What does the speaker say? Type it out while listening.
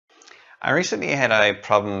I recently had a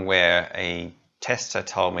problem where a tester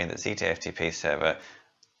told me that ZTFTP server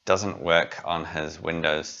doesn't work on his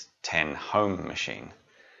Windows 10 home machine.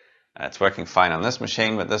 It's working fine on this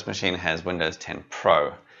machine, but this machine has Windows 10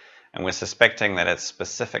 Pro, and we're suspecting that it's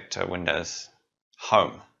specific to Windows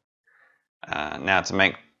Home. Now, to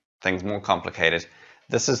make things more complicated,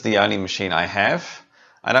 this is the only machine I have.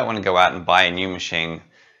 I don't want to go out and buy a new machine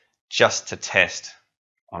just to test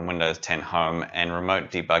on Windows 10 Home, and remote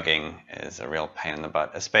debugging is a real pain in the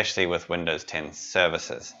butt, especially with Windows 10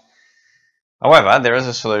 services. However, there is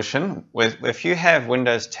a solution. If you have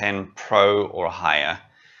Windows 10 Pro or higher,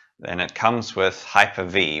 then it comes with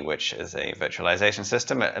Hyper-V, which is a virtualization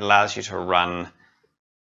system. It allows you to run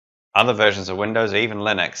other versions of Windows or even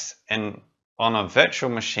Linux on a virtual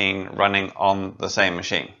machine running on the same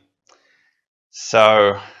machine.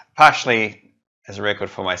 So partially as a record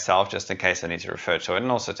for myself, just in case I need to refer to it,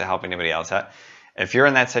 and also to help anybody else out. If you're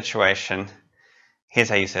in that situation, here's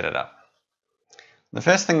how you set it up. The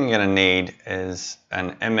first thing you're going to need is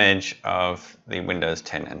an image of the Windows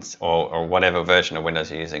 10 or whatever version of Windows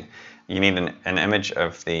you're using. You need an image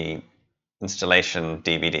of the installation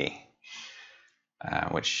DVD,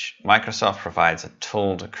 which Microsoft provides a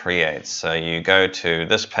tool to create. So you go to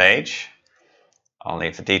this page. I'll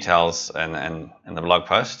leave the details in the blog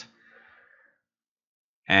post.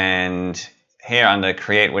 And here under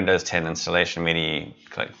Create Windows 10 Installation Media, you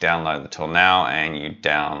click Download the tool now, and you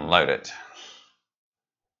download it.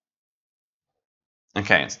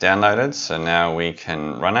 Okay, it's downloaded, so now we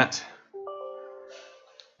can run it.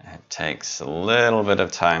 It takes a little bit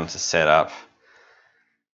of time to set up.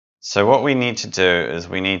 So what we need to do is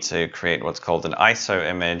we need to create what's called an ISO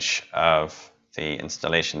image of the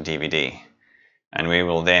installation DVD. And we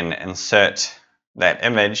will then insert that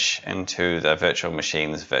image into the virtual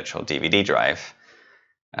machine's virtual DVD drive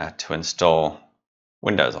to install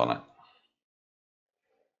Windows on it.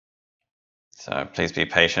 So please be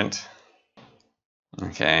patient.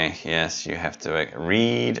 Okay, yes, you have to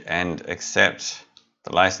read and accept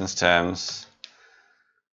the license terms.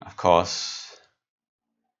 Of course,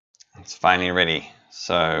 it's finally ready.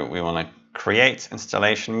 So we want to create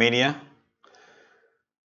installation media.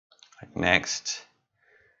 Click Next.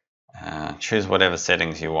 Choose whatever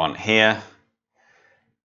settings you want here.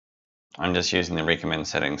 I'm just using the recommend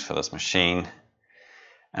settings for this machine.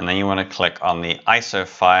 And then you want to click on the ISO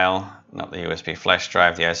file, not the USB flash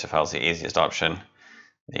drive. The ISO file is the easiest option.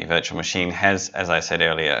 The virtual machine has, as I said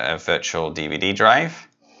earlier, a virtual DVD drive.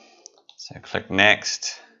 So click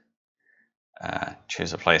Next.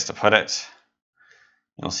 Choose a place to put it.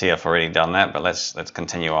 You'll see I've already done that, but let's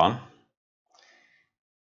continue on.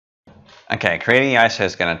 Okay, creating the ISO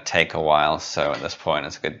is going to take a while, so at this point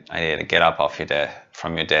it's a good idea to get up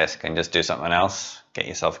from your desk and just do something else. Get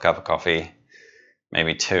yourself a cup of coffee,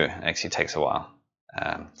 maybe two. It actually takes a while.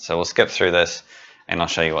 So we'll skip through this and I'll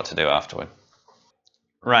show you what to do afterward.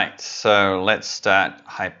 Right, so let's start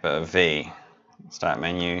Hyper-V. Start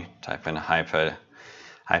menu, type in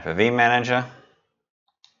Hyper-V Manager.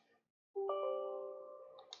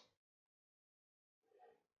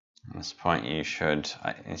 At this point you should,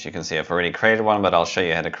 as you can see, I've already created one, but I'll show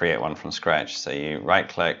you how to create one from scratch. So you right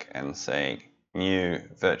click and say New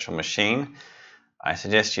Virtual Machine. I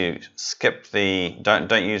suggest you skip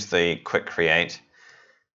don't use the quick create.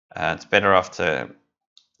 It's better off to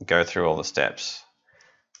go through all the steps.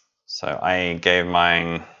 So I gave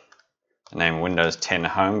mine the name Windows 10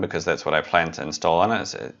 Home because that's what I plan to install on it.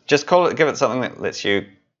 So just give it something that lets you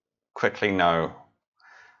quickly know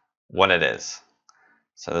what it is.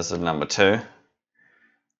 So this is number 2.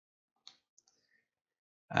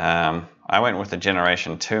 I went with the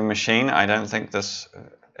Generation 2 machine. I don't think this,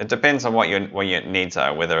 it depends on what your needs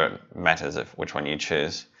are, whether it matters which one you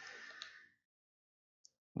choose.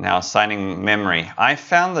 Now assigning memory. I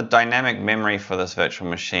found the dynamic memory for this virtual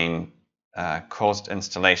machine caused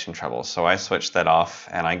installation trouble, so I switched that off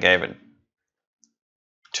and I gave it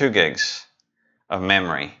 2 gigs of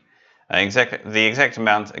memory. The exact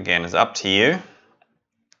amount, again, is up to you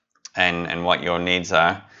and what your needs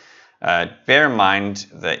are. Bear in mind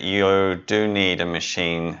that you do need a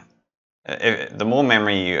machine. The more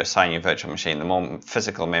memory you assign your virtual machine, the more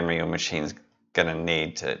physical memory your machine is going to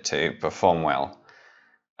need to perform well.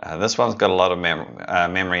 This one's got a lot of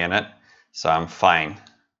memory in it, so I'm fine.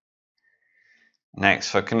 Next,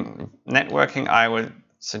 for networking, I would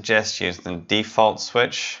suggest using the default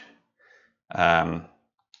switch.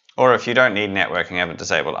 Or if you don't need networking, have it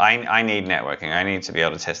disabled. I need networking. I need to be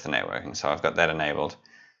able to test the networking, so I've got that enabled.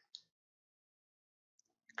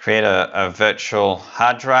 Create a virtual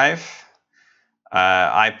hard drive.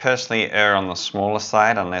 I personally err on the smaller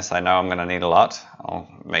side unless I know I'm going to need a lot. I'll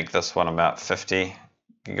make this one about 50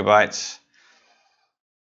 gigabytes.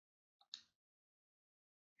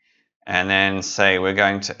 And then say we're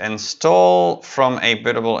going to install from a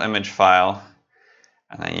bootable image file.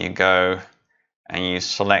 And then you go and you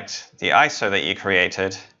select the ISO that you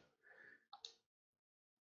created.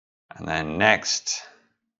 And then next.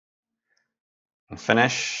 And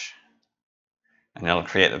finish. And it'll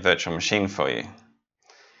create the virtual machine for you.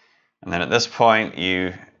 And then at this point,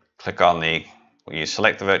 you click on you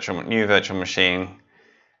select the new virtual machine,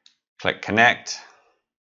 click connect.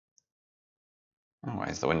 Oh,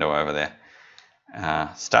 where's the window over there?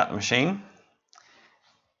 Start the machine.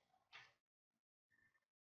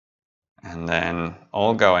 And then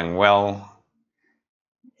all going well,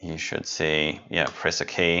 you should see, press a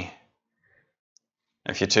key.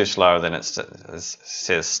 If you're too slow, then it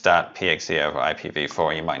says start PXE over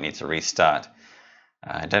IPv4. You might need to restart.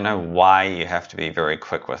 I don't know why you have to be very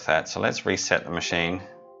quick with that, so let's reset the machine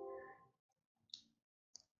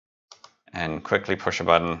and quickly push a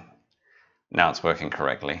button. Now it's working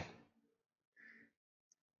correctly.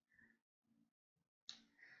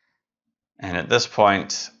 And at this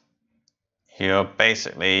point, you're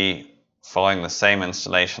basically following the same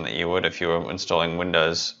installation that you would if you were installing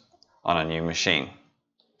Windows on a new machine.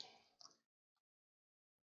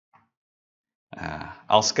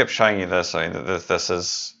 I'll skip showing you this, so this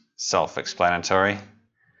is self-explanatory.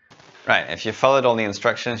 Right, if you followed all the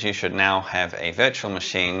instructions, you should now have a virtual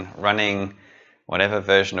machine running whatever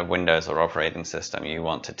version of Windows or operating system you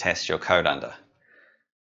want to test your code under,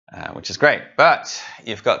 which is great. But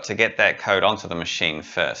you've got to get that code onto the machine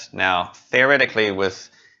first. Now, theoretically, with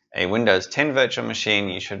a Windows 10 virtual machine,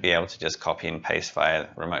 you should be able to just copy and paste via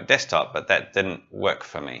remote desktop, but that didn't work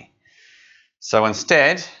for me. So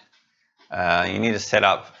instead, you need to set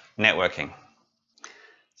up networking.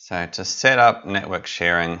 So to set up network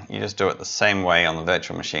sharing, you just do it the same way on the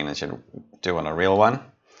virtual machine as you do on a real one.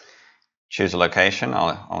 Choose a location.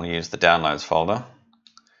 I'll use the downloads folder.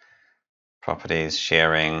 Properties,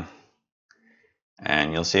 sharing,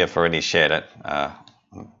 and you'll see I've already shared it.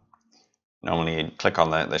 Normally you click on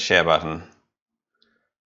the share button.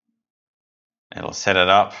 It'll set it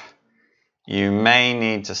up. You may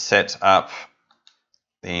need to set up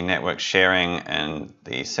the network sharing and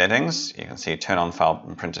the settings. You can see turn on file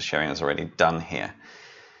and printer sharing is already done here.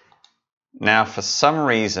 Now, for some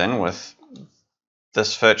reason with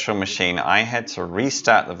this virtual machine, I had to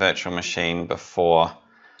restart the virtual machine before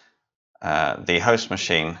the host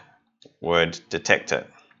machine would detect it.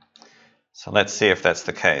 So let's see if that's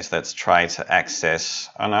the case. Let's try to access.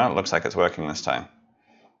 Oh no, it looks like it's working this time.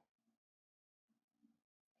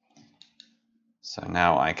 So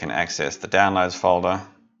now I can access the downloads folder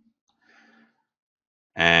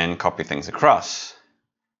and copy things across.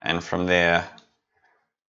 And from there,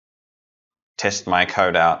 test my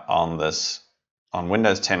code out on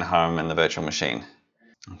Windows 10 Home and the virtual machine.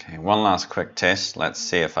 Okay, one last quick test. Let's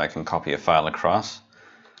see if I can copy a file across.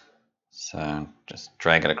 So just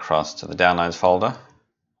drag it across to the downloads folder.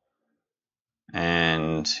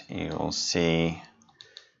 And you will see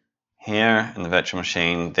here in the virtual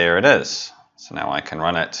machine, there it is. So now I can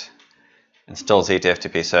run it, install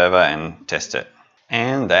ZTFTP server and test it.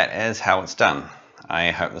 And that is how it's done.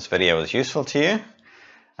 I hope this video was useful to you.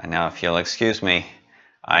 And now if you'll excuse me,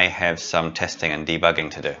 I have some testing and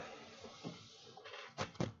debugging to do.